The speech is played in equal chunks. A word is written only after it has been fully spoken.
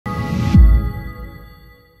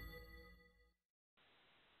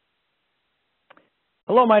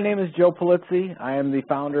Hello, my name is Joe Pulizzi. I am the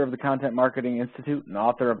founder of the Content Marketing Institute and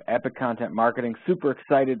author of Epic Content Marketing. Super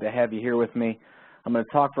excited to have you here with me. I'm going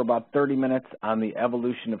to talk for about 30 minutes on the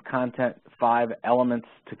evolution of content, 5 elements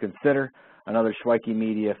to consider. Another Shweiki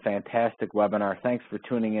Media fantastic webinar. Thanks for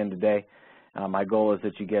tuning in today. My goal is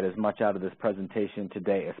that you get as much out of this presentation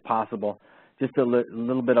today as possible. Just a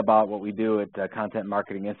little bit about what we do at Content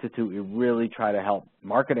Marketing Institute. We really try to help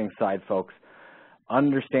marketing side folks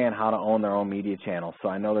understand how to own their own media channels. So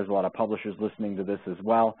I know there's a lot of publishers listening to this as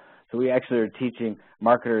well. So we actually are teaching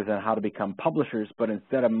marketers on how to become publishers, but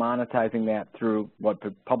instead of monetizing that through what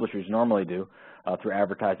publishers normally do, through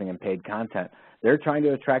advertising and paid content, they're trying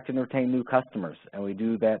to attract and retain new customers. And we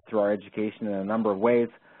do that through our education in a number of ways.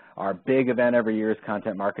 Our big event every year is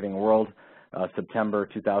Content Marketing World, September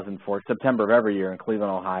of every year in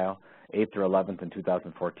Cleveland, Ohio, 8th through 11th in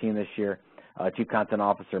 2014 this year. Chief Content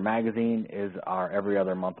Officer Magazine is our every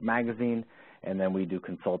other month magazine, and then we do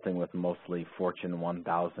consulting with mostly Fortune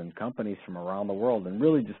 1000 companies from around the world and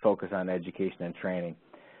really just focus on education and training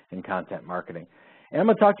in content marketing. And I'm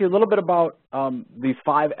going to talk to you a little bit about these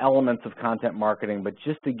 5 elements of content marketing, but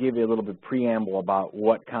just to give you a little bit of preamble about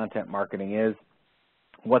what content marketing is,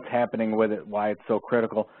 what's happening with it, why it's so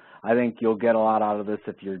critical. I think you'll get a lot out of this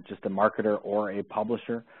if you're just a marketer or a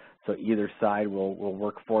publisher. So either side will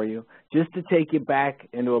work for you. Just to take you back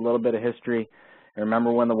into a little bit of history,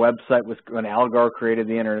 remember when the website was, when Al Gore created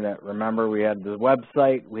the internet, remember we had the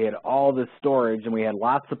website, we had all this storage, and we had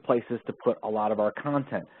lots of places to put a lot of our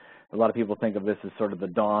content. A lot of people think of this as sort of the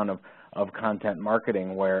dawn of content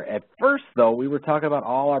marketing, where at first, though, we were talking about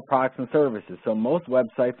all our products and services. So most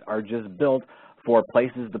websites are just built for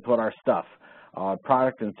places to put our stuff.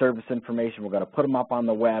 Product and service information, we're going to put them up on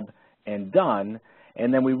the web and done.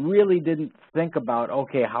 And then we really didn't think about,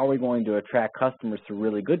 okay, how are we going to attract customers to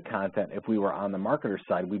really good content if we were on the marketer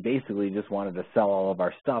side? We basically just wanted to sell all of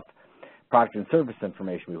our stuff, product and service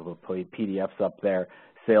information. We would put PDFs up there,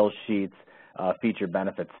 sales sheets, feature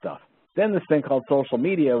benefit stuff. Then this thing called social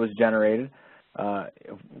media was generated. Of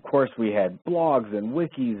course, we had blogs and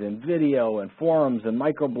wikis and video and forums and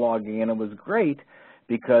microblogging, and it was great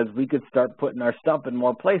because we could start putting our stuff in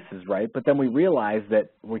more places, right? But then we realized that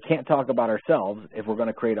we can't talk about ourselves if we're going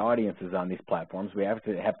to create audiences on these platforms. We have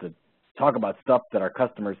to talk about stuff that our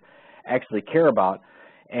customers actually care about.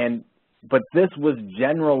 But this was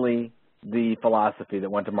generally the philosophy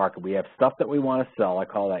that went to market. We have stuff that we want to sell. I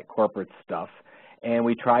call that corporate stuff. And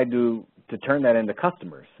we tried to turn that into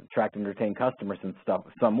customers, attract and retain customers in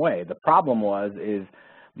some way. The problem is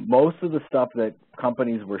most of the stuff that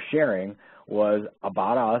companies were sharing was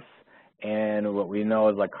about us, and what we know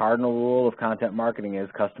is like cardinal rule of content marketing is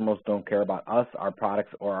customers don't care about us, our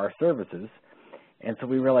products, or our services. And so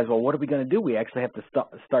we realized, well, what are we going to do? We actually have to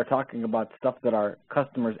start talking about stuff that our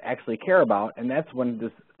customers actually care about, and that's when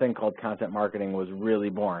this thing called content marketing was really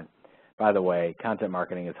born. By the way, content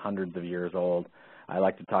marketing is hundreds of years old. I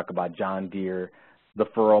like to talk about John Deere. The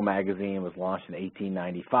Furrow magazine was launched in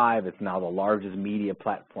 1895. It's now the largest media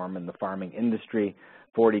platform in the farming industry.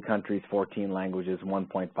 40 countries, 14 languages,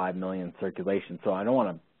 1.5 million circulation. So I don't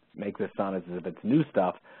want to make this sound as if it's new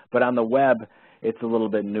stuff, but on the web, it's a little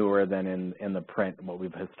bit newer than in the print, what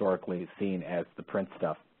we've historically seen as the print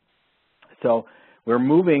stuff. So we're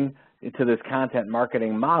moving into this content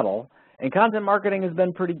marketing model, and content marketing has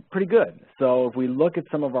been pretty good. So if we look at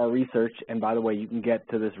some of our research, and by the way, you can get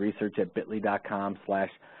to this research at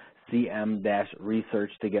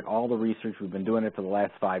bit.ly/cm-research to get all the research. We've been doing it for the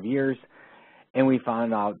last 5 years. And we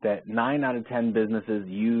found out that 9 out of 10 businesses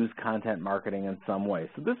use content marketing in some way.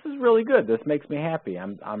 So this is really good. This makes me happy.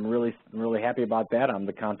 I'm really happy about that. I'm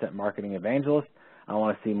the content marketing evangelist. I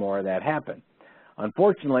want to see more of that happen.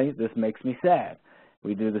 Unfortunately, this makes me sad.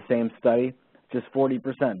 We do the same study. Just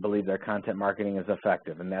 40% believe their content marketing is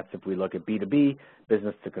effective, and that's if we look at B2B,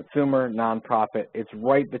 business to consumer, nonprofit. It's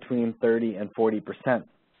right between 30 and 40%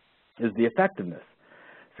 is the effectiveness.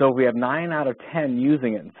 So if we have 9 out of 10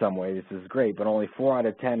 using it in some way, this is great, but only 4 out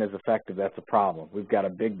of 10 is effective. That's a problem. We've got a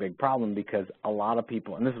big problem because a lot of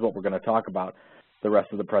people, and this is what we're going to talk about the rest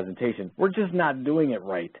of the presentation, we're just not doing it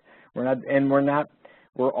right. We're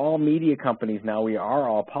all media companies now. We are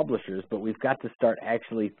all publishers, but we've got to start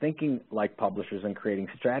actually thinking like publishers and creating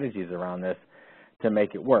strategies around this to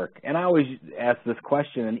make it work. And I always ask this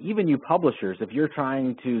question, and even you publishers, if you're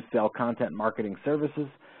trying to sell content marketing services,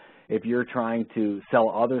 if you're trying to sell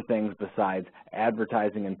other things besides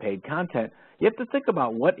advertising and paid content, you have to think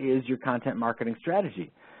about what is your content marketing strategy.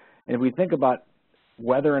 And if we think about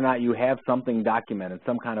whether or not you have something documented,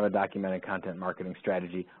 some kind of a documented content marketing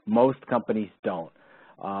strategy, most companies don't.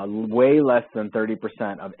 way less than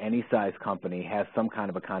 30% of any size company has some kind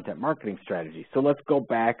of a content marketing strategy. So let's go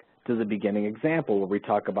back to the beginning example where we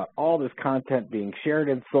talk about all this content being shared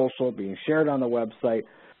in social, being shared on the website.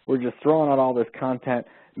 We're just throwing out all this content,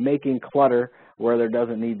 making clutter where there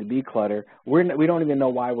doesn't need to be clutter. We don't even know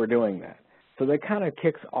why we're doing that. So that kind of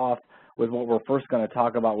kicks off with what we're first going to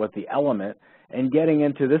talk about with the element, and getting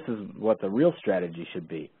into this is what the real strategy should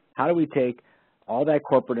be. How do we take all that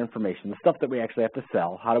corporate information, the stuff that we actually have to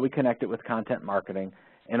sell, how do we connect it with content marketing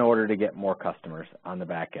in order to get more customers on the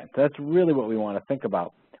back end? So that's really what we want to think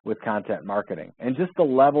about with content marketing. And just the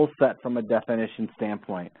level set from a definition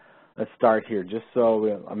standpoint, let's start here. Just so,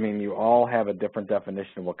 you all have a different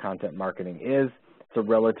definition of what content marketing is. It's a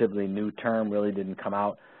relatively new term, really didn't come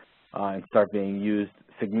out and start being used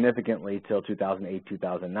significantly till 2008,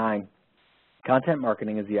 2009. Content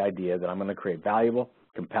marketing is the idea that I'm going to create valuable,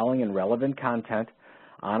 compelling, and relevant content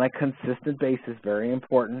on a consistent basis, very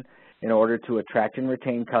important, in order to attract and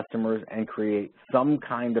retain customers and create some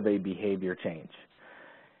kind of a behavior change.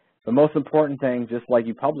 The most important thing, just like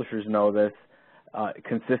you publishers know this,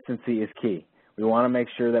 consistency is key. We want to make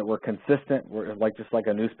sure that we're consistent. We're just like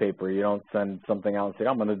a newspaper. You don't send something out and say,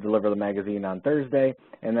 I'm going to deliver the magazine on Thursday,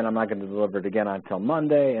 and then I'm not going to deliver it again until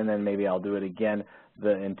Monday, and then maybe I'll do it again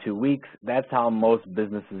in 2 weeks. That's how most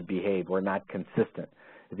businesses behave. We're not consistent.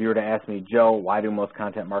 If you were to ask me, Joe, why do most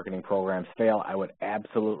content marketing programs fail, I would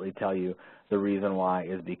absolutely tell you the reason why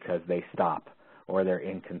is because they stop or they're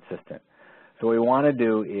inconsistent. So what we want to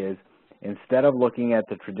do is, instead of looking at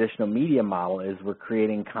the traditional media model, is we're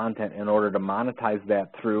creating content in order to monetize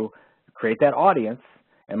that through, create that audience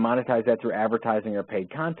and monetize that through advertising or paid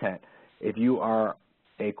content. If you are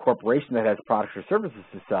a corporation that has products or services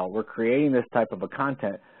to sell, we're creating this type of a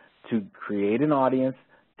content to create an audience,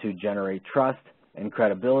 to generate trust and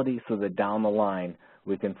credibility so that down the line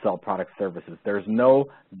we can sell product services. There's no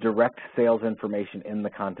direct sales information in the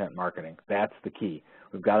content marketing. That's the key.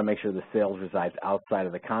 We've got to make sure the sales resides outside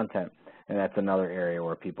of the content, and that's another area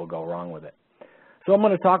where people go wrong with it. So I'm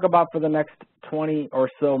going to talk about for the next 20 or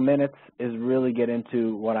so minutes is really get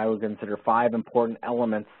into what I would consider 5 important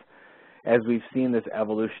elements as we've seen this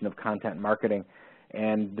evolution of content marketing.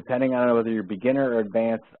 And depending on whether you're beginner or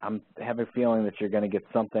advanced, I have a feeling that you're going to get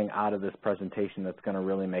something out of this presentation that's going to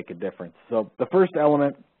really make a difference. So the first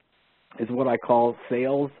element is what I call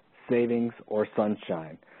sales, savings, or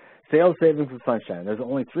sunshine. Sales, savings, and sunshine. There's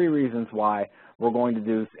only 3 reasons why we're going to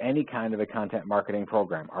do any kind of a content marketing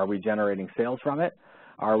program. Are we generating sales from it?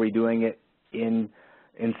 Are we doing it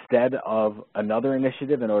instead of another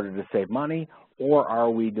initiative in order to save money? Or are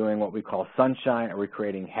we doing what we call sunshine? Are we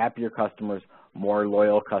creating happier customers, more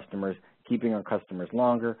loyal customers, keeping our customers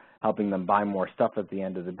longer, helping them buy more stuff at the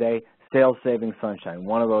end of the day? Sales, savings, sunshine,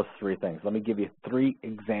 one of those 3 things. Let me give you 3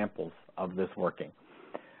 examples of this working.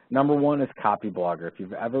 Number 1 is Copyblogger. If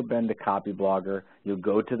you've ever been to Copyblogger, you'll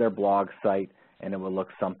go to their blog site and it will look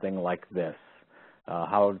something like this.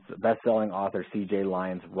 How best-selling author C.J.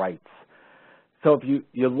 Lyons writes. So if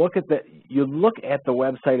you look at the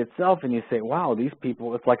website itself and you say, wow, these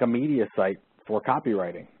people, it's like a media site for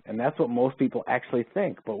copywriting, and that's what most people actually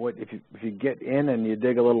think. But if you get in and you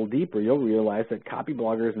dig a little deeper, you'll realize that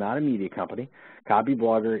Copyblogger is not a media company.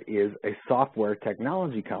 Copyblogger is a software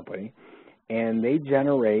technology company, and they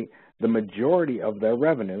generate the majority of their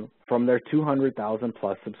revenue from their 200,000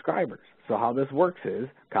 plus subscribers. So how this works is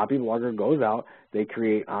Copyblogger goes out, they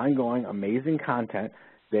create ongoing amazing content,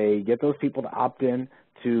 they get those people to opt in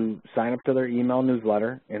to sign up to their email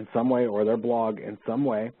newsletter in some way or their blog in some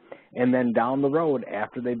way, and then down the road,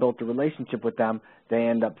 after they built a relationship with them, they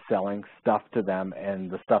end up selling stuff to them, and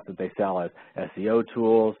the stuff that they sell is SEO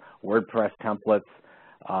tools, WordPress templates,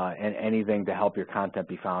 and anything to help your content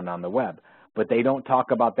be found on the web. But they don't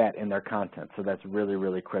talk about that in their content, so that's really,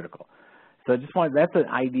 really critical. So that's an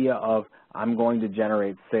idea of I'm going to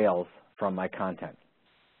generate sales from my content.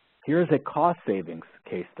 Here's a cost savings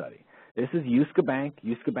case study. This is Jyske Bank.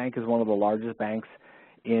 Jyske Bank is one of the largest banks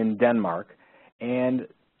in Denmark, and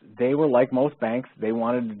they were like most banks. They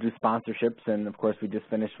wanted to do sponsorships, and of course we just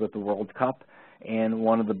finished with the World Cup, and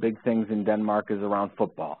one of the big things in Denmark is around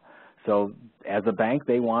football. So as a bank,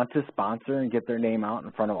 they want to sponsor and get their name out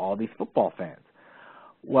in front of all these football fans.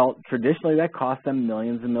 Well, traditionally that cost them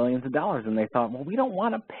millions and millions of dollars, and they thought, well, we don't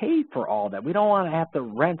want to pay for all that. We don't want to have to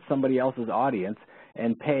rent somebody else's audience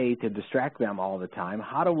and pay to distract them all the time.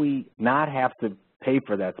 How do we not have to pay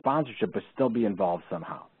for that sponsorship but still be involved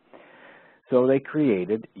somehow? So they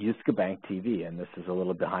created Jyske Bank TV, and this is a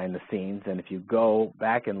little behind the scenes. And if you go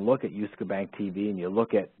back and look at Jyske Bank TV and you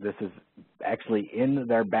look at, this is actually in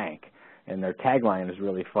their bank, and their tagline is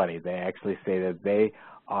really funny. They actually say that they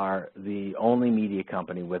are the only media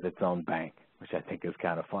company with its own bank, which I think is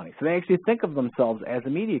kind of funny. So they actually think of themselves as a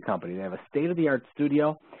media company. They have a state-of-the-art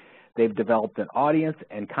studio. They've developed an audience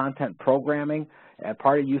and content programming at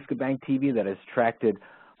part of Yuska Bank TV that has attracted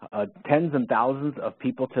tens and thousands of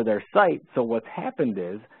people to their site. So what's happened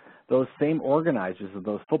is those same organizers of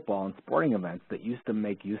those football and sporting events that used to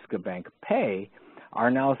make Yuska Bank pay are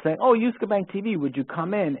now saying, oh, Yuska Bank TV, would you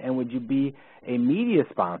come in and would you be a media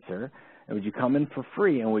sponsor, and would you come in for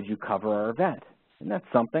free, and would you cover our event? Isn't that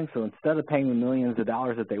something? So instead of paying the millions of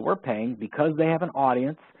dollars that they were paying, because they have an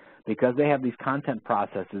audience, because they have these content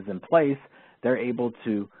processes in place, they're able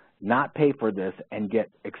to not pay for this and get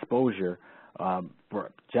exposure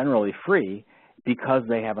for generally free because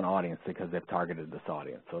they have an audience, because they've targeted this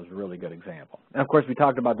audience. So it's a really good example. And of course, we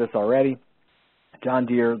talked about this already. John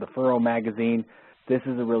Deere, the Furrow magazine, this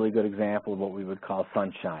is a really good example of what we would call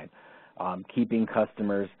sunshine, keeping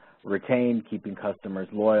customers retained, keeping customers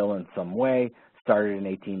loyal in some way. Started in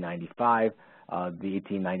 1895. The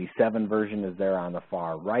 1897 version is there on the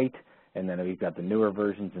far right, and then we've got the newer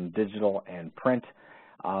versions in digital and print.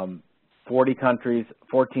 40 countries,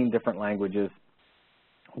 14 different languages,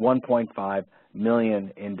 1.5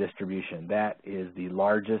 million in distribution. That is the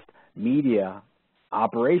largest media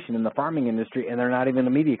operation in the farming industry, and they're not even a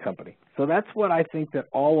media company. So that's what I think that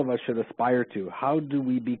all of us should aspire to. How do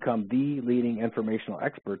we become the leading informational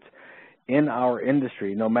experts in our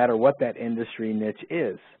industry, no matter what that industry niche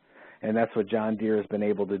is? And that's what John Deere has been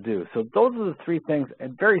able to do. So those are the three things,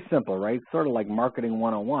 and very simple, right? Sort of like marketing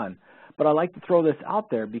 101. But I like to throw this out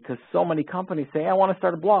there because so many companies say, I want to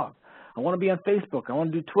start a blog. I want to be on Facebook. I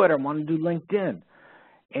want to do Twitter. I want to do LinkedIn.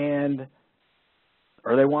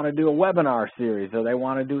 Or they want to do a webinar series, or they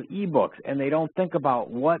want to do ebooks, and they don't think about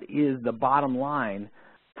what is the bottom line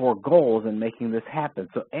for goals and making this happen.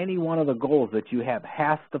 So any one of the goals that you have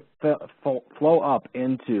has to flow up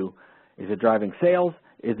into, is it driving sales,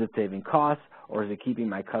 is it saving costs, or is it keeping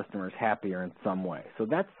my customers happier in some way? So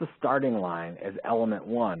that's the starting line as element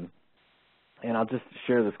one. And I'll just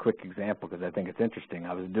share this quick example because I think it's interesting.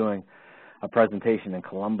 I was doing a presentation in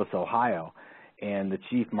Columbus, Ohio, and the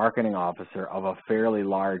chief marketing officer of a fairly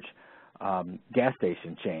large gas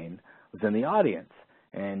station chain was in the audience.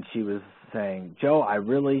 And she was saying, Joe, I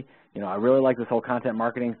really like this whole content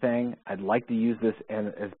marketing thing. I'd like to use this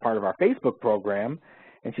as part of our Facebook program.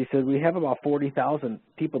 And she said, we have about 40,000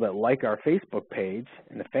 people that like our Facebook page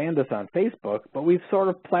and that fanned us on Facebook, but we've sort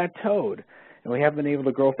of plateaued, and we haven't been able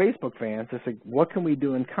to grow Facebook fans. I said, what can we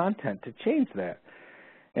do in content to change that?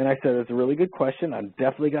 And I said, it's a really good question. I'm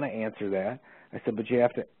definitely going to answer that. I said, but you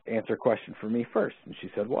have to answer a question for me first. And she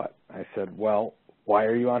said, what? I said, well, why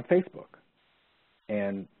are you on Facebook?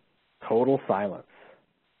 And total silence.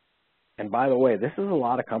 And by the way, this is a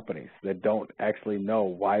lot of companies that don't actually know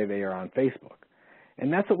why they are on Facebook.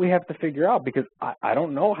 And that's what we have to figure out, because I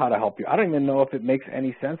don't know how to help you. I don't even know if it makes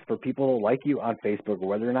any sense for people to like you on Facebook, or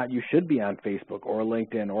whether or not you should be on Facebook or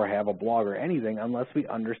LinkedIn or have a blog or anything, unless we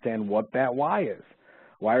understand what that why is.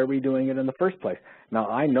 Why are we doing it in the first place? Now,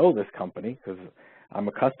 I know this company because I'm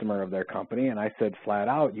a customer of their company, and I said flat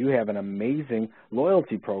out, you have an amazing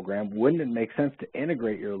loyalty program. Wouldn't it make sense to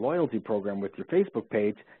integrate your loyalty program with your Facebook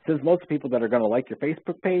page, since most people that are going to like your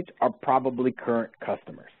Facebook page are probably current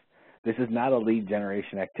customers? This is not a lead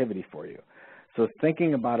generation activity for you. So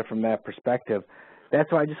thinking about it from that perspective,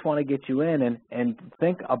 that's why I just want to get you in and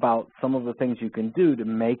think about some of the things you can do to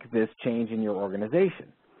make this change in your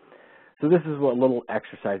organization. So this is what little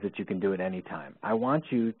exercise that you can do at any time. I want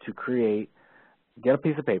you to get a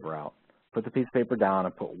piece of paper out, put the piece of paper down,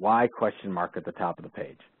 and put why question mark at the top of the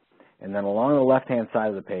page. And then along the left-hand side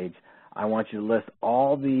of the page, I want you to list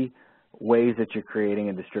all the ways that you're creating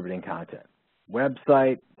and distributing content.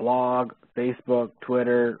 Website, blog, Facebook,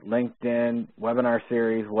 Twitter, LinkedIn, webinar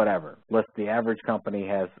series, whatever. List, the average company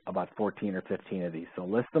has about 14 or 15 of these. So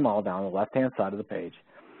list them all down the left-hand side of the page.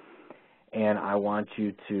 And I want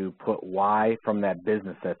you to put why from that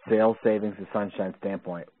business, that sales, savings, and sunshine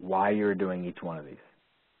standpoint, why you're doing each one of these.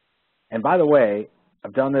 And by the way,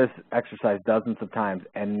 I've done this exercise dozens of times,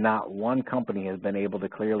 and not one company has been able to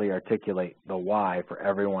clearly articulate the why for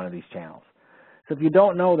every one of these channels. So if you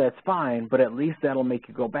don't know, that's fine, but at least that'll make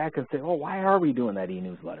you go back and say, oh, why are we doing that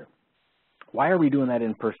e-newsletter? Why are we doing that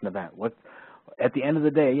in-person event? At the end of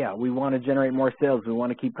the day, yeah, we want to generate more sales. We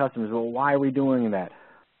want to keep customers. Well, why are we doing that?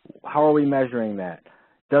 How are we measuring that?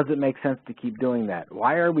 Does it make sense to keep doing that?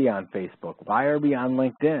 Why are we on Facebook? Why are we on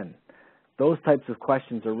LinkedIn? Those types of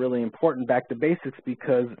questions are really important, back to basics,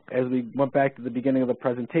 because as we went back to the beginning of the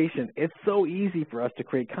presentation, it's so easy for us to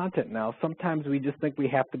create content now. Sometimes we just think we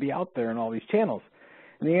have to be out there in all these channels.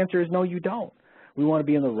 And the answer is no, you don't. We want to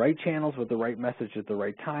be in the right channels with the right message at the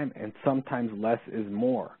right time, and sometimes less is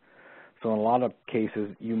more. So in a lot of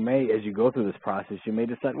cases, you may, as you go through this process, you may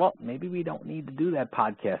decide, well, maybe we don't need to do that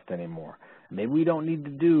podcast anymore. Maybe we don't need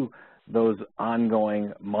to do those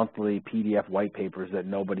ongoing monthly PDF white papers that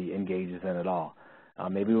nobody engages in at all.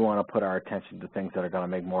 Maybe we want to put our attention to things that are going to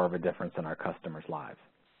make more of a difference in our customers' lives.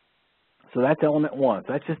 So that's element one.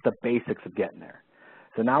 So that's just the basics of getting there.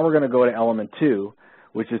 So now we're going to go to element two,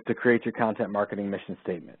 which is to create your content marketing mission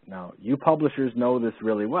statement. Now, you publishers know this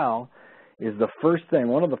really well, is the first thing,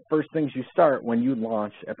 one of the first things you start when you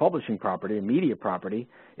launch a publishing property, a media property,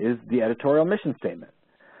 is the editorial mission statement.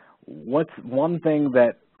 What's one thing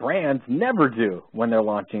that brands never do when they're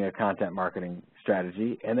launching a content marketing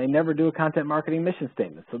strategy, and they never do a content marketing mission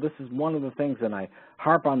statement. So this is one of the things, and I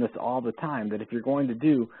harp on this all the time, that if you're going to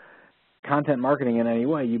do content marketing in any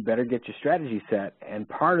way, you better get your strategy set, and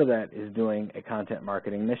part of that is doing a content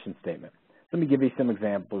marketing mission statement. Let me give you some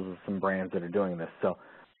examples of some brands that are doing this. So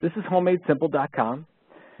this is homemadesimple.com.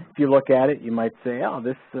 If you look at it, you might say, oh,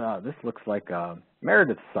 this looks like a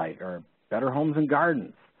Meredith site, or Better Homes and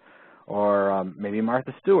Gardens, or maybe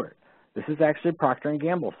Martha Stewart. This is actually a Procter &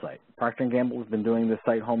 Gamble site. Procter & Gamble has been doing this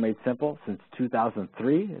site, Homemade Simple, since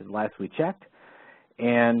 2003, last we checked,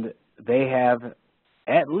 and they have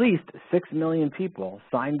at least 6 million people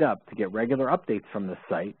signed up to get regular updates from this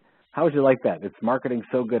site. How would you like that? It's marketing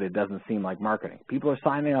so good it doesn't seem like marketing. People are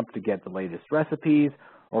signing up to get the latest recipes,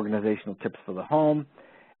 organizational tips for the home,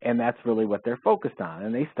 and that's really what they're focused on.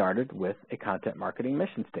 And they started with a content marketing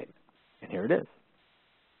mission statement. And here it is: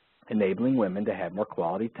 enabling women to have more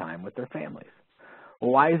quality time with their families.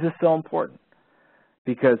 Well, why is this so important?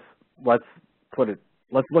 Because let's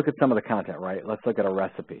look at some of the content, right? Let's look at a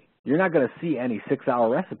recipe. You're not going to see any 6-hour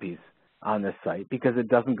recipes on this site because it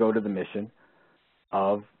doesn't go to the mission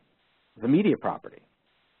of the media property,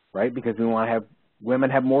 right? Because we want to have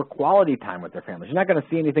women have more quality time with their families. You're not going to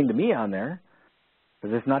see anything to me on there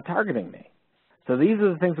because it's not targeting me. So these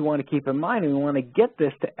are the things we want to keep in mind, and we want to get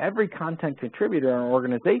this to every content contributor in our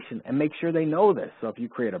organization and make sure they know this. So if you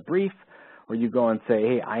create a brief, or you go and say,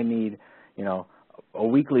 hey, I need, a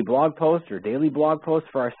weekly blog post or daily blog post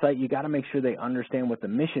for our site, you got to make sure they understand what the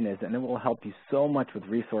mission is, and it will help you so much with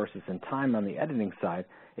resources and time on the editing side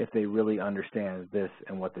if they really understand this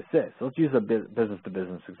and what this is. So let's use a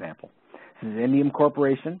business-to-business example. This is Indium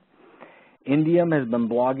Corporation. Indium has been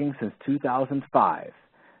blogging since 2005.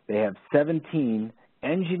 They have 17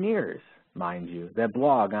 engineers, mind you, that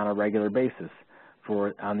blog on a regular basis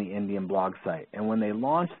on the Indium blog site. And when they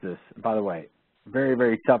launched this, by the way, very,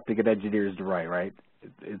 very tough to get engineers to write, right?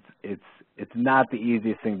 It's not the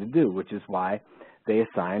easiest thing to do, which is why they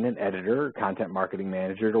assign an editor or content marketing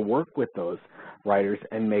manager to work with those writers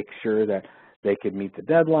and make sure that they could meet the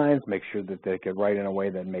deadlines, make sure that they could write in a way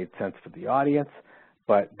that made sense for the audience.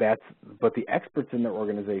 But the experts in their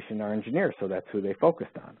organization are engineers, so that's who they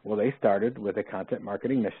focused on. Well, they started with a content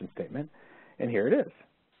marketing mission statement, and here it is: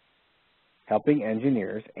 helping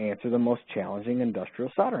engineers answer the most challenging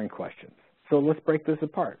industrial soldering questions. So let's break this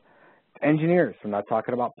apart. Engineers, we're not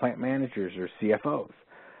talking about plant managers or CFOs.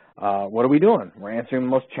 What are we doing? We're answering the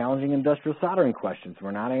most challenging industrial soldering questions.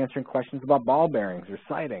 We're not answering questions about ball bearings or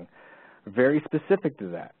sighting. Very specific to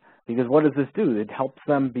that. Because what does this do? It helps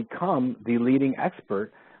them become the leading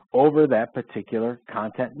expert over that particular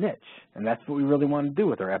content niche. And that's what we really want to do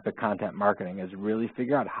with our Epic Content Marketing, is really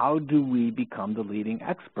figure out how do we become the leading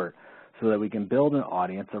expert so that we can build an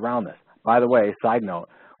audience around this. By the way, side note,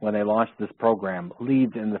 when they launched this program,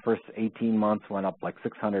 leads in the first 18 months went up like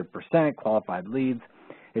 600%, qualified leads.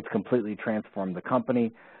 It's completely transformed the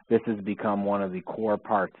company. This has become one of the core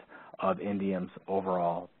parts of Indium's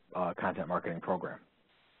overall content marketing program.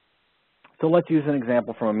 So let's use an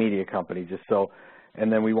example from a media company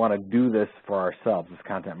and then we want to do this for ourselves, this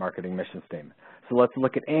content marketing mission statement. So let's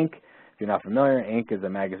look at Inc. If you're not familiar, Inc. is a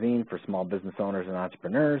magazine for small business owners and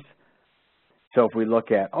entrepreneurs. So if we look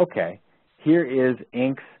at, okay, here is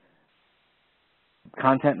Inc.'s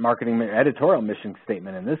content marketing editorial mission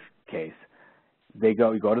statement in this case. You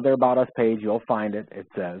go to their About Us page, you'll find it. It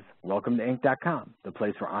says, welcome to Inc.com, the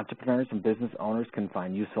place where entrepreneurs and business owners can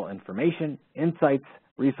find useful information, insights,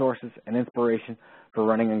 resources, and inspiration for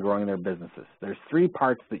running and growing their businesses. There's 3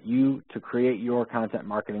 parts that to create your content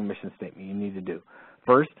marketing mission statement, you need to do.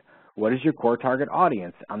 First, what is your core target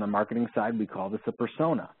audience? On the marketing side, we call this a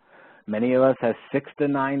persona. Many of us have 6 to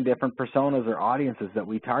 9 different personas or audiences that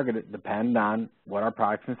we target, depend on what our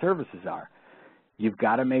products and services are. You've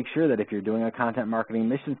got to make sure that if you're doing a content marketing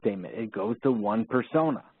mission statement, it goes to one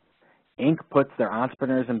persona. Inc. puts their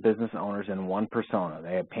entrepreneurs and business owners in one persona.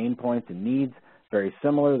 They have pain points and needs, very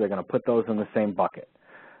similar. They're going to put those in the same bucket.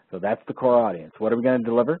 So that's the core audience. What are we going to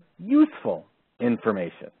deliver? Useful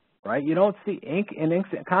information, right? You don't see ink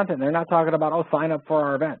content. They're not talking about, oh, sign up for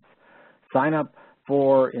our events. Sign up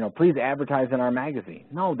for, please advertise in our magazine.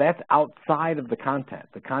 No, that's outside of the content.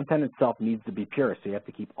 The content itself needs to be pure, so you have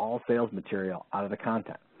to keep all sales material out of the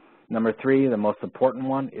content. Number 3, the most important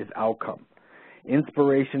one, is outcome.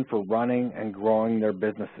 Inspiration for running and growing their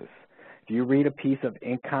businesses. If you read a piece of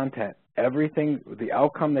ink content, the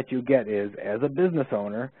outcome that you get is, as a business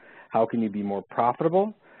owner, how can you be more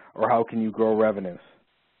profitable or how can you grow revenues?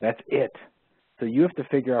 That's it. So you have to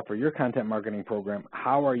figure out for your content marketing program,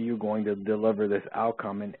 how are you going to deliver this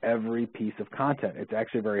outcome in every piece of content? It's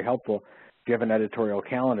actually very helpful if you have an editorial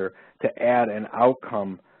calendar to add an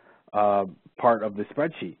outcome part of the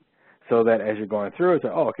spreadsheet, so that as you're going through, it's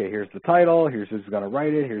like, oh, okay, here's the title, here's who's going to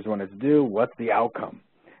write it, here's when it's due, what's the outcome?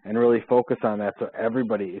 And really focus on that so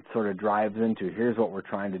everybody, it sort of drives into, here's what we're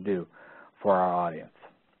trying to do for our audience.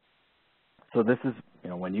 So this is,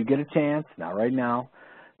 when you get a chance, not right now,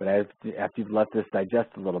 but after you've let this digest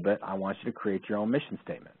a little bit, I want you to create your own mission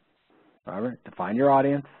statement. All right, define your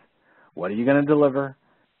audience, what are you going to deliver,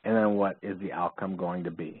 and then what is the outcome going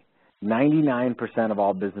to be. 99% of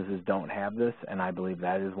all businesses don't have this, and I believe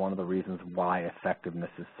that is one of the reasons why effectiveness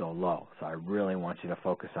is so low. So I really want you to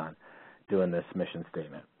focus on doing this mission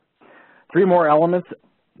statement. 3 more elements.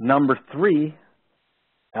 Number 3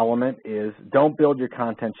 element is don't build your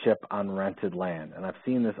content ship on rented land. And I've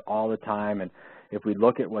seen this all the time, and if we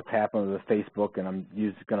look at what's happened with Facebook, and I'm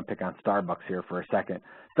going to pick on Starbucks here for a second.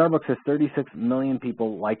 Starbucks has 36 million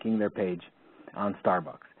people liking their page on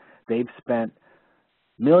Starbucks. They've spent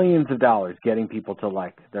millions of dollars getting people to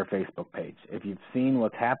like their Facebook page. If you've seen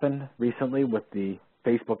what's happened recently with the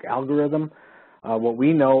Facebook algorithm, what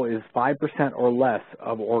we know is 5% or less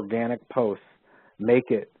of organic posts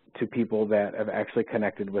make it to people that have actually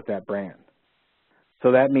connected with that brand.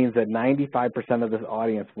 So that means that 95% of this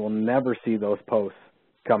audience will never see those posts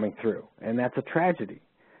coming through. And that's a tragedy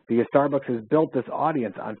because Starbucks has built this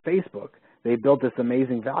audience on Facebook. They built this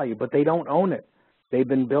amazing value, but they don't own it. They've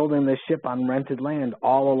been building this ship on rented land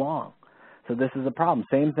all along. So this is a problem.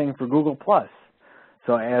 Same thing for Google+.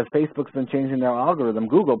 So as Facebook's been changing their algorithm,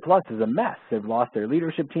 Google+ is a mess. They've lost their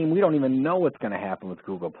leadership team. We don't even know what's going to happen with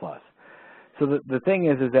Google+. So the thing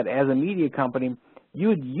is that as a media company, you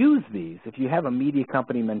would use these. If you have a media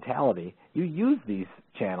company mentality, you use these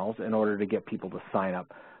channels in order to get people to sign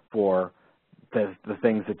up for the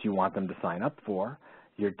things that you want them to sign up for.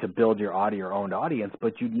 You're to build your owned audience,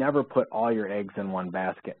 but you'd never put all your eggs in one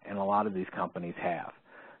basket, and a lot of these companies have.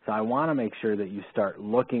 So I want to make sure that you start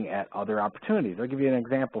looking at other opportunities. I'll give you an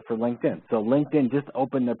example for LinkedIn. So LinkedIn just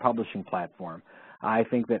opened their publishing platform. I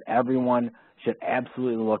think that everyone should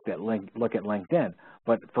absolutely look at LinkedIn.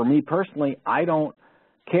 But for me personally, I don't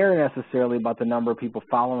care necessarily about the number of people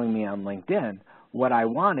following me on LinkedIn. What I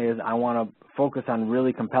want is I want to focus on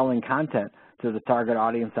really compelling content to the target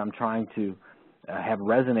audience I'm trying to have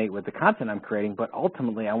resonate with the content I'm creating, but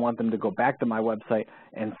ultimately I want them to go back to my website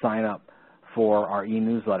and sign up for our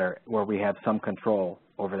e-newsletter where we have some control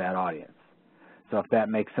over that audience. So if that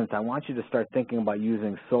makes sense, I want you to start thinking about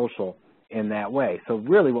using social in that way. So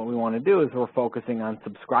really what we want to do is we're focusing on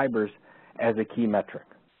subscribers as a key metric.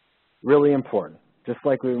 Really important. Just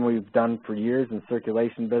like we've done for years in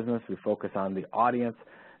circulation business, we focus on the audience.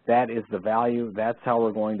 That is the value. That's how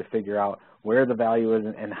we're going to figure out where the value is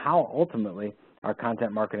and how ultimately our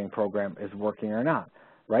content marketing program is working or not,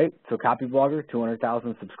 right? So Copyblogger,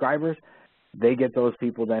 200,000 subscribers. They get those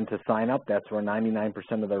people then to sign up. That's where 99%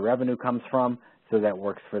 of their revenue comes from, so that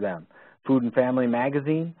works for them. Food and Family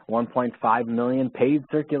Magazine, 1.5 million paid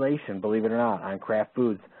circulation, believe it or not, on Kraft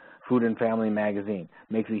Foods, Food and Family Magazine.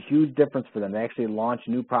 Makes a huge difference for them. They actually launch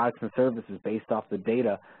new products and services based off the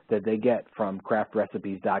data that they get from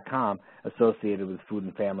craftrecipes.com associated with Food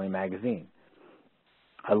and Family Magazine.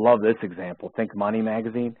 I love this example. Think Money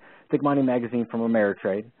Magazine. Think Money Magazine from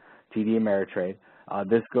Ameritrade, TD Ameritrade.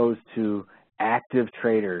 This goes to active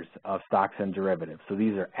traders of stocks and derivatives. So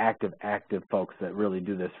these are active folks that really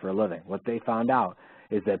do this for a living. What they found out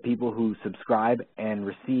is that people who subscribe and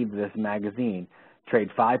receive this magazine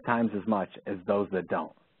trade 5 times as much as those that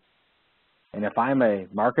don't. And if I'm a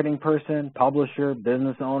marketing person, publisher,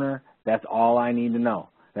 business owner, that's all I need to know.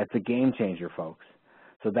 That's a game changer, folks.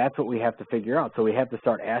 So that's what we have to figure out. So we have to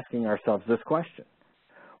start asking ourselves this question.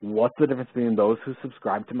 What's the difference between those who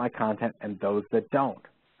subscribe to my content and those that don't?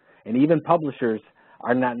 And even publishers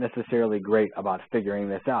are not necessarily great about figuring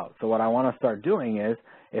this out. So what I want to start doing is,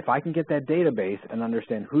 if I can get that database and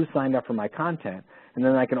understand who signed up for my content, and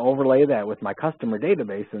then I can overlay that with my customer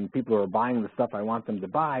database and people who are buying the stuff I want them to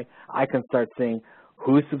buy, I can start seeing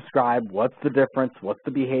who's subscribed, what's the difference, what's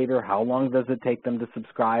the behavior, how long does it take them to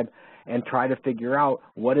subscribe, and try to figure out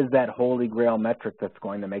what is that holy grail metric that's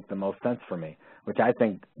going to make the most sense for me, which I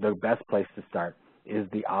think the best place to start is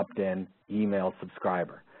the opt-in email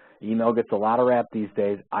subscriber. Email gets a lot of rap these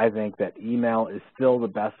days. I think that email is still the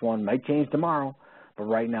best one. Might change tomorrow, but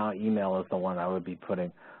right now email is the one I would be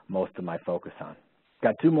putting most of my focus on.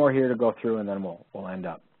 Got two more here to go through, and then we'll end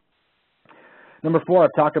up. Number 4, I've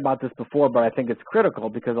talked about this before, but I think it's critical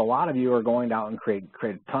because a lot of you are going out and create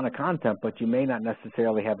a ton of content, but you may not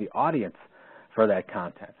necessarily have the audience for that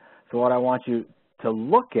content. So what I want you to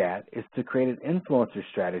look at is to create an influencer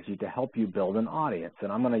strategy to help you build an audience.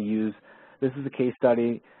 And I'm going to use, this is a case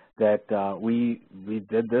study that we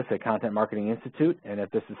did this at Content Marketing Institute, and if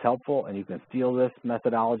this is helpful and you can steal this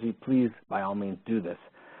methodology, please, by all means, do this.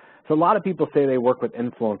 So a lot of people say they work with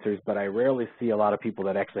influencers, but I rarely see a lot of people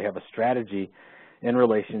that actually have a strategy in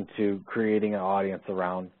relation to creating an audience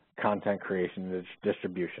around content creation and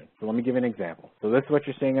distribution. So let me give you an example. So this is what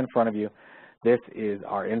you're seeing in front of you. This is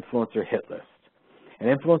our influencer hit list.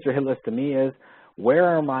 An influencer hit list to me is, where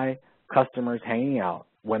are my customers hanging out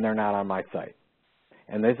when they're not on my site?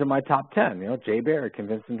 And these are my top 10, Jay Baer,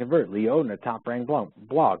 Convince and Convert, Lee Odin, a top ranked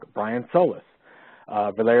blog, Brian Solis,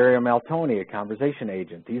 Valeria Maltoni, a conversation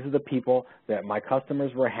agent. These are the people that my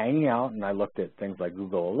customers were hanging out, and I looked at things like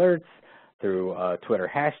Google Alerts, through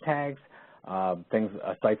Twitter hashtags,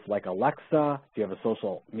 sites like Alexa. If you have a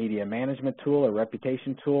social media management tool or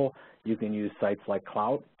reputation tool, you can use sites like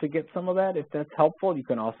Clout to get some of that if that's helpful. You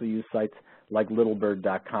can also use sites like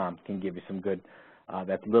littlebird.com, can give you some good,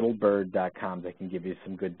 that's littlebird.com, that can give you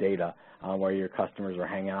some good data on where your customers are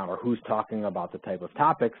hanging out or who's talking about the type of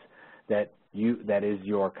topics that is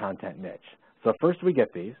your content niche. So first we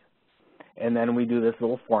get these, and then we do this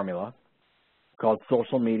little formula called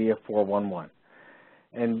Social Media 411.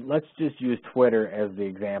 And let's just use Twitter as the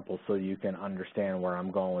example so you can understand where I'm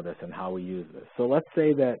going with this and how we use this. So let's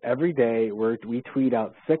say that every day we tweet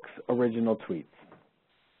out 6 original tweets.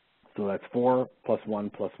 So that's 4 plus 1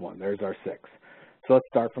 plus 1. There's our 6. So let's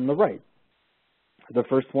start from the right. The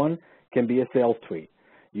first one can be a sales tweet.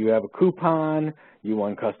 You have a coupon, you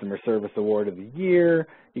won Customer Service Award of the Year,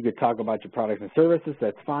 you could talk about your products and services,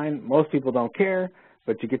 that's fine. Most people don't care,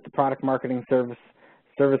 but you get the product marketing service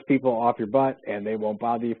people off your butt, and they won't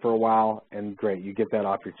bother you for a while, and great, you get that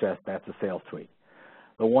off your chest. That's a sales tweet.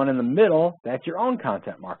 The one in the middle, that's your own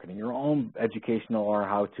content marketing, your own educational or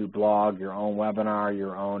how-to blog, your own webinar,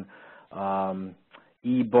 your own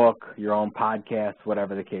ebook, your own podcast,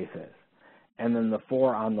 whatever the case is. And then the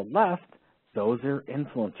 4 on the left, those are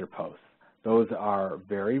influencer posts. Those are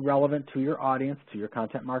very relevant to your audience, to your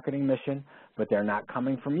content marketing mission, but they're not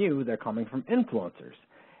coming from you, they're coming from influencers.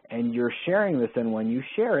 And you're sharing this, and when you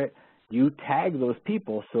share it, you tag those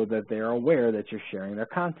people so that they're aware that you're sharing their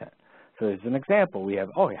content. So as an example, we have,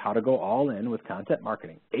 how to go all in with content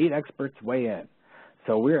marketing. 8 experts weigh in.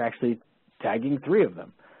 So we're actually tagging 3 of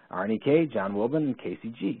them, Arnie K, John Wilbin, and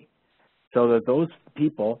Casey G. So that those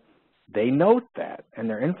people, they note that, and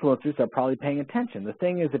their influencers are probably paying attention. The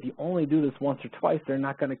thing is, if you only do this once or twice, they're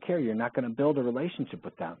not going to care. You're not going to build a relationship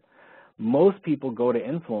with them. Most people go to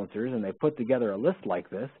influencers, and they put together a list like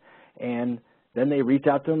this, and then they reach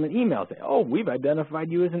out to them in email, say, we've identified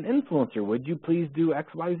you as an influencer. Would you please do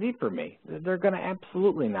X, Y, Z for me? They're going to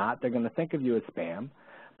absolutely not. They're going to think of you as spam.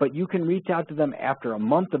 But you can reach out to them after a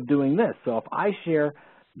month of doing this. So if I share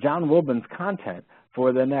John Wilbin's content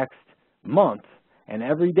for the next month, and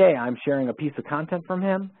every day I'm sharing a piece of content from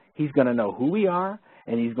him, he's going to know who we are,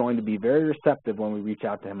 and he's going to be very receptive when we reach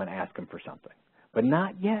out to him and ask him for something. But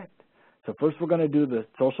not yet. So first we're going to do the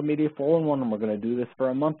Social Media 411, and we're going to do this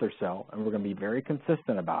for a month or so, and we're going to be very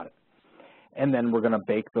consistent about it. And then we're going to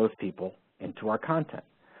bake those people into our content.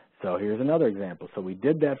 So here's another example. So we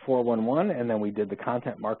did that 411, and then we did the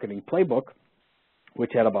Content Marketing Playbook,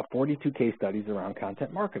 which had about 42 case studies around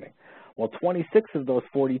content marketing. Well, 26 of those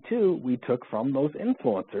 42 we took from those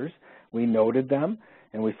influencers. We noted them,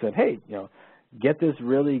 and we said, hey, get this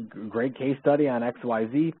really great case study on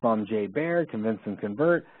XYZ from Jay Baer, Convince and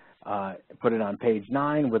Convert. Put it on page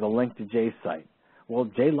 9 with a link to Jay's site. Well,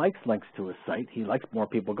 Jay likes links to his site. He likes more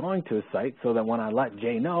people going to his site, so that when I let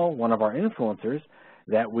Jay know, one of our influencers,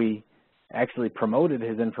 that we actually promoted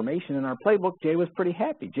his information in our playbook, Jay was pretty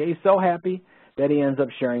happy. Jay's so happy that he ends up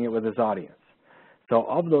sharing it with his audience. So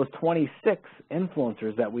of those 26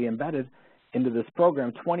 influencers that we embedded into this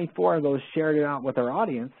program, 24 of those shared it out with our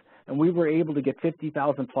audience, and we were able to get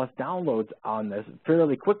 50,000 plus downloads on this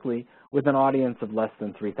fairly quickly with an audience of less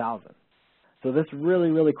than 3,000. So this is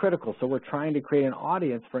really, really critical. So we're trying to create an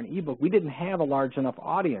audience for an ebook. We didn't have a large enough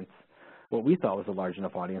audience what we thought was a large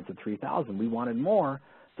enough audience at 3,000. We wanted more,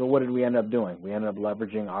 so what did we end up doing? We ended up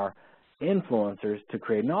leveraging our influencers to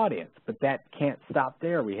create an audience, but that can't stop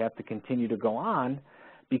there. We have to continue to go on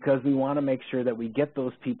because we want to make sure that we get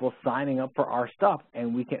those people signing up for our stuff,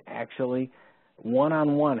 and we can actually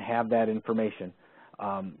one-on-one have that information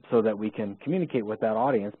so that we can communicate with that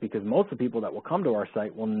audience, because most of the people that will come to our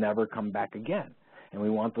site will never come back again, and we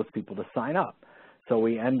want those people to sign up. So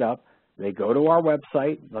we end up, they go to our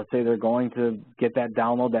website, let's say they're going to get that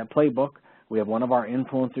download, that playbook, we have one of our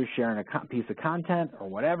influencers sharing a piece of content or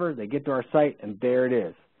whatever, they get to our site and there it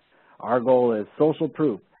is. Our goal is social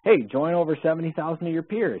proof. Hey, join over 70,000 of your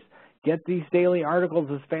peers, get these daily articles,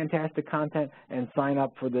 this fantastic content, and sign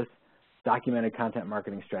up for this documented content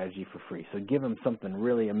marketing strategy for free. So give them something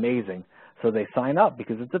really amazing so they sign up,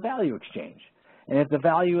 because it's a value exchange. And if the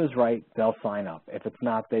value is right, they'll sign up. If it's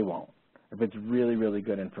not, they won't, if it's really, really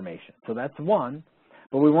good information. So that's one,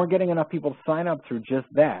 but we weren't getting enough people to sign up through just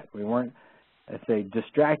that. We weren't, let's say,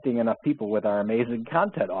 distracting enough people with our amazing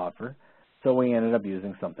content offer, so we ended up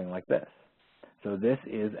using something like this. So this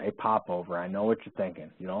is a popover. I know what you're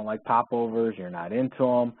thinking. You don't like popovers, you're not into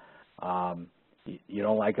them. You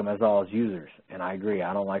don't like them as all as users, and I agree,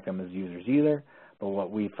 I don't like them as users either, but what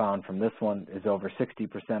we found from this one is over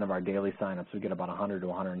 60% of our daily signups, we get about 100 to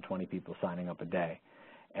 120 people signing up a day,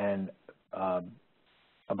 and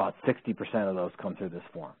about 60% of those come through this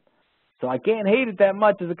form. So I can't hate it that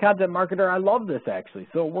much as a content marketer. I love this actually,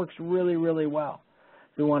 so it works really, really well.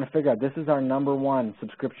 So we want to figure out, this is our #1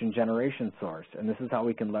 subscription generation source, and this is how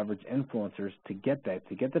we can leverage influencers to get that,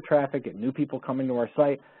 to get the traffic, get new people coming to our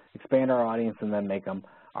site, expand our audience, and then make them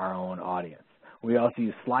our own audience. We also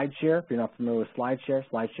use SlideShare. If you're not familiar with SlideShare,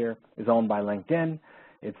 SlideShare is owned by LinkedIn.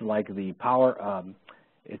 It's like the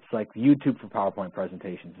it's like YouTube for PowerPoint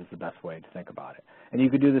presentations is the best way to think about it. And you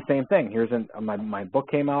could do the same thing. Here's my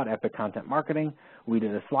book came out, Epic Content Marketing. We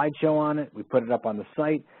did a slideshow on it. We put it up on the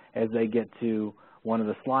site. As they get to one of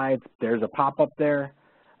the slides, there's a pop-up there.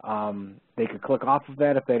 They could click off of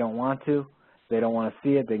that if they don't want to. If they don't want to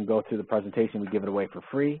see it, they can go through the presentation. We give it away for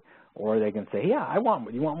free. Or they can say, yeah, you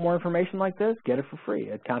want more information like this? Get it for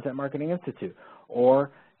free at Content Marketing Institute.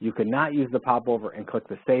 Or you could not use the popover and click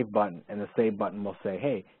the Save button, and the Save button will say,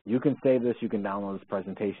 hey, you can save this, you can download this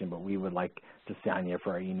presentation, but we would like to sign you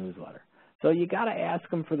for our e-newsletter. So you got to ask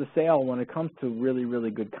them for the sale when it comes to really, really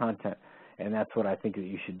good content, and that's what I think that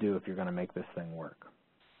you should do if you're going to make this thing work.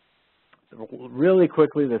 So really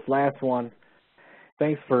quickly, this last one.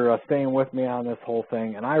 Thanks for staying with me on this whole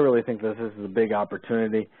thing, and I really think this is a big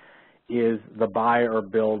opportunity, is the buy or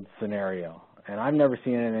build scenario. And I've never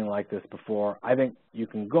seen anything like this before. I think you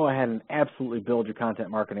can go ahead and absolutely build your content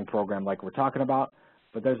marketing program like we're talking about,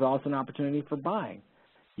 but there's also an opportunity for buying.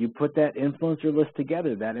 You put that influencer list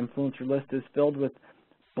together. That influencer list is filled with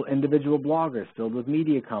individual bloggers, filled with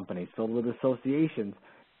media companies, filled with associations.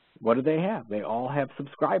 What do they have? They all have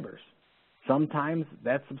subscribers. Sometimes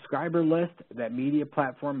that subscriber list, that media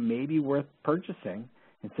platform may be worth purchasing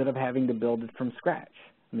instead of having to build it from scratch.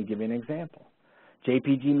 Let me give you an example.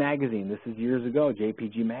 JPG Magazine, this is years ago,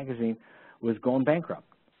 JPG Magazine was going bankrupt.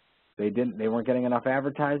 They weren't getting enough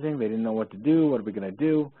advertising, they didn't know what to do, what are we going to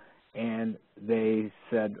do, and they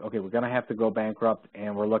said, okay, we're going to have to go bankrupt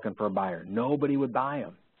and we're looking for a buyer. Nobody would buy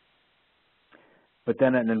them. But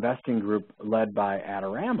then an investing group led by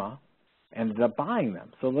Adorama ended up buying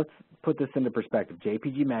them. So let's put this into perspective.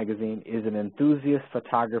 JPG Magazine is an enthusiast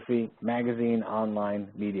photography magazine online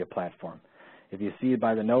media platform. If you see it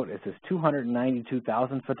by the note, it says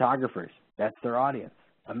 292,000 photographers. That's their audience.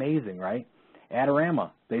 Amazing, right?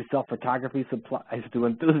 Adorama, they sell photography supplies to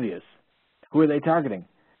enthusiasts. Who are they targeting?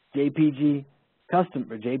 JPG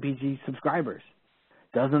subscribers.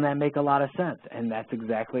 Doesn't that make a lot of sense? And that's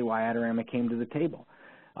exactly why Adorama came to the table.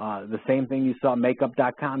 The same thing you saw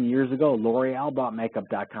Makeup.com years ago. L'Oreal bought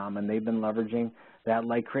Makeup.com, and they've been leveraging that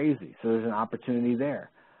like crazy. So there's an opportunity there.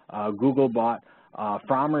 Google bought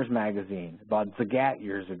Frommer's Magazine, bought Zagat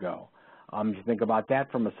years ago. If you think about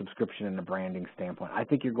that from a subscription and a branding standpoint, I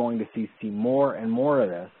think you're going to see more and more of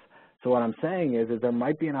this. So what I'm saying is that there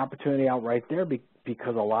might be an opportunity out right there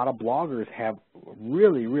because a lot of bloggers have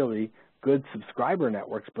really, really good subscriber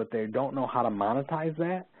networks, but they don't know how to monetize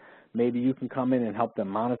that. Maybe you can come in and help them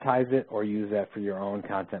monetize it or use that for your own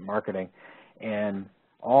content marketing. And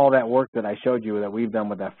all that work that I showed you that we've done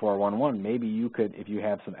with that 411, maybe you could, if you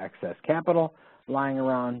have some excess capital lying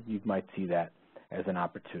around, you might see that as an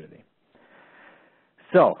opportunity.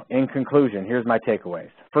 So, in conclusion, here's my takeaways.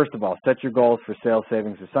 First of all, set your goals for sales,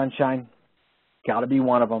 savings, or sunshine. Got to be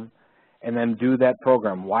one of them. And then do that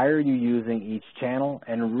program. Why are you using each channel?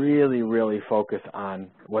 And really, really focus on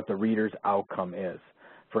what the reader's outcome is.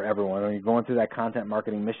 for everyone. When you're going through that content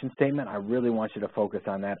marketing mission statement, I really want you to focus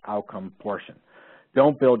on that outcome portion.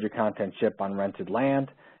 Don't build your content ship on rented land.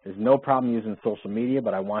 There's no problem using social media,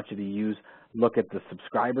 but I want you to look at the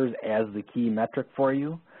subscribers as the key metric for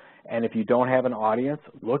you. And if you don't have an audience,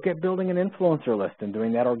 look at building an influencer list and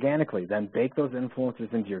doing that organically. Then bake those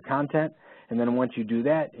influencers into your content. And then once you do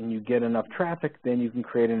that and you get enough traffic, then you can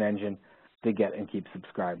create an engine to get and keep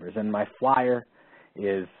subscribers. And my flyer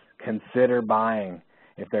is consider buying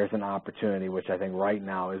if there's an opportunity, which I think right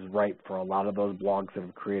now is ripe for a lot of those blogs that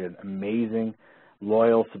have created amazing,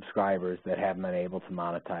 loyal subscribers that haven't been able to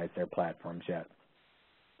monetize their platforms yet.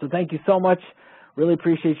 So thank you so much. Really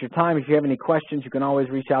appreciate your time. If you have any questions, you can always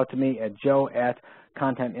reach out to me at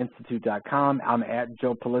joe@contentinstitute.com. I'm at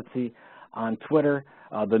Joe Pulizzi on Twitter.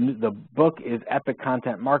 The book is Epic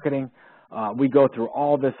Content Marketing. We go through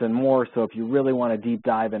all this and more, so if you really want to deep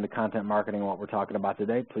dive into content marketing and what we're talking about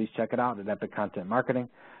today, please check it out at Epic Content Marketing.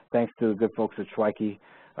 Thanks to the good folks at Shweiki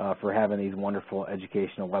for having these wonderful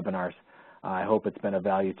educational webinars. I hope it's been of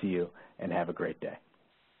value to you, and have a great day.